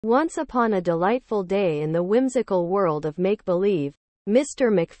Once upon a delightful day in the whimsical world of make-believe,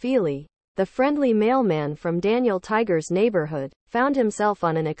 Mr. McFeely, the friendly mailman from Daniel Tiger's neighborhood, found himself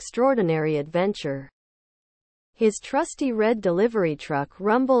on an extraordinary adventure. His trusty red delivery truck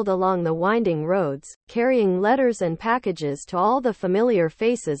rumbled along the winding roads, carrying letters and packages to all the familiar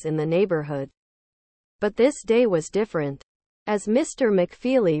faces in the neighborhood. But this day was different. As Mr.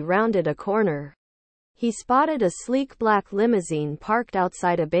 McFeely rounded a corner, he spotted a sleek black limousine parked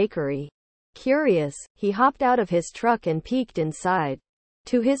outside a bakery. Curious, he hopped out of his truck and peeked inside.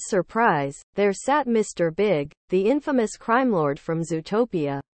 To his surprise, there sat Mr. Big, the infamous crime lord from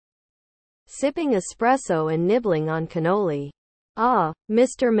Zootopia, sipping espresso and nibbling on cannoli. "Ah,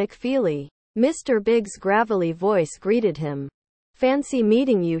 Mr. McFeely." Mr. Big's gravelly voice greeted him. "Fancy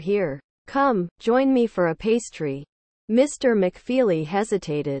meeting you here. Come, join me for a pastry." Mr. McFeely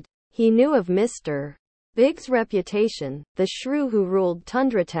hesitated. He knew of Mr. Big's reputation, the shrew who ruled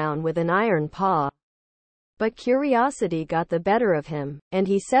Tundra Town with an iron paw. But curiosity got the better of him, and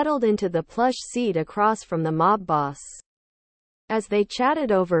he settled into the plush seat across from the mob boss. As they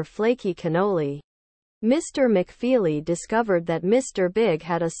chatted over flaky cannoli, Mr. McFeely discovered that Mr. Big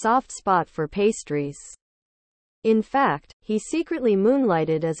had a soft spot for pastries. In fact, he secretly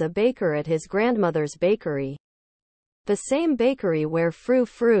moonlighted as a baker at his grandmother's bakery. The same bakery where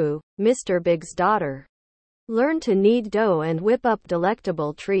Shrew, Mr. Big's daughter, learned to knead dough and whip up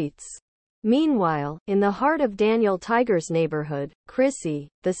delectable treats. Meanwhile, in the heart of Daniel Tiger's neighborhood, Chrissy,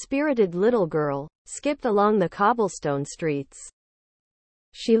 the spirited little girl, skipped along the cobblestone streets.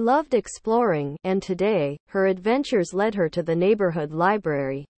 She loved exploring, and today, her adventures led her to the neighborhood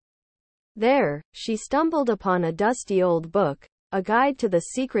library. There, she stumbled upon a dusty old book, a guide to the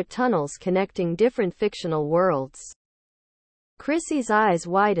secret tunnels connecting different fictional worlds. Chrissy's eyes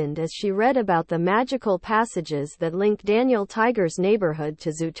widened as she read about the magical passages that link Daniel Tiger's neighborhood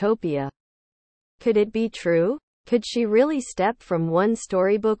to Zootopia. Could it be true? Could she really step from one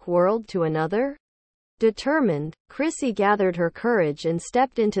storybook world to another? Determined, Chrissy gathered her courage and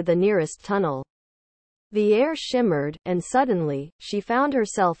stepped into the nearest tunnel. The air shimmered, and suddenly, she found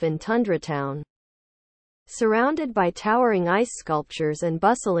herself in Tundra Town, surrounded by towering ice sculptures and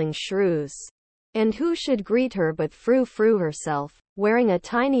bustling shrews. And who should greet her but Shrew herself, wearing a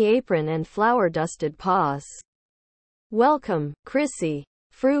tiny apron and flour-dusted paws. "Welcome, Chrissy,"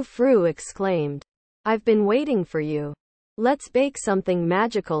 Shrew exclaimed. "I've been waiting for you. Let's bake something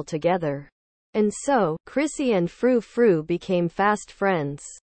magical together." And so, Chrissy and Shrew became fast friends.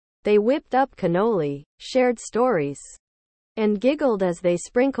 They whipped up cannoli, shared stories, and giggled as they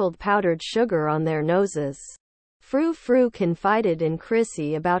sprinkled powdered sugar on their noses. Shrew confided in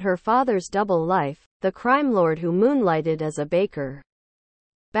Chrissy about her father's double life, the crime lord who moonlighted as a baker.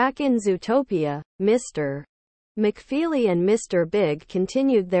 Back in Zootopia, Mr. McFeely and Mr. Big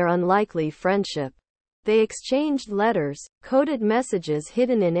continued their unlikely friendship. They exchanged letters, coded messages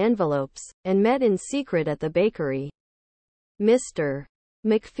hidden in envelopes, and met in secret at the bakery. Mr.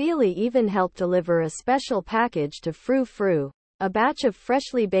 McFeely even helped deliver a special package to Shrew, a batch of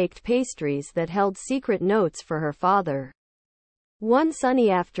freshly baked pastries that held secret notes for her father. One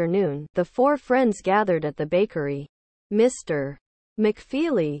sunny afternoon, the four friends gathered at the bakery. Mr.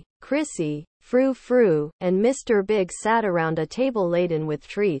 McFeely, Chrissy, Shrew, and Mr. Big sat around a table laden with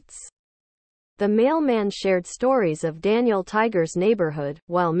treats. The mailman shared stories of Daniel Tiger's neighborhood,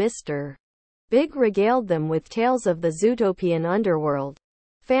 while Mr. Big regaled them with tales of the Zootopian underworld.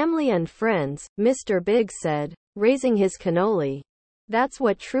 "Family and friends," Mr. Big said, raising his cannoli. "That's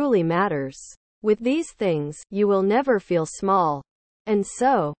what truly matters. With these things, you will never feel small." And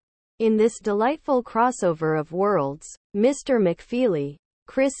so, in this delightful crossover of worlds, Mr. McFeely,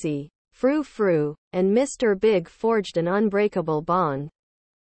 Chrissy, Shrew, and Mr. Big forged an unbreakable bond.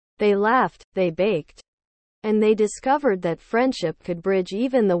 They laughed, they baked, and they discovered that friendship could bridge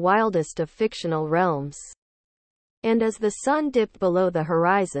even the wildest of fictional realms. And as the sun dipped below the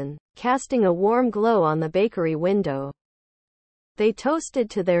horizon, casting a warm glow on the bakery window, they toasted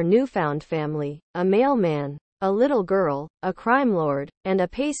to their newfound family, a mailman, a little girl, a crime lord, and a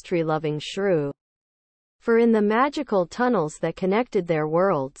pastry-loving shrew. For in the magical tunnels that connected their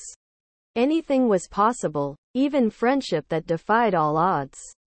worlds, anything was possible, even friendship that defied all odds.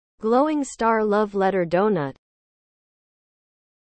 Glowing Star Love Letter Donut,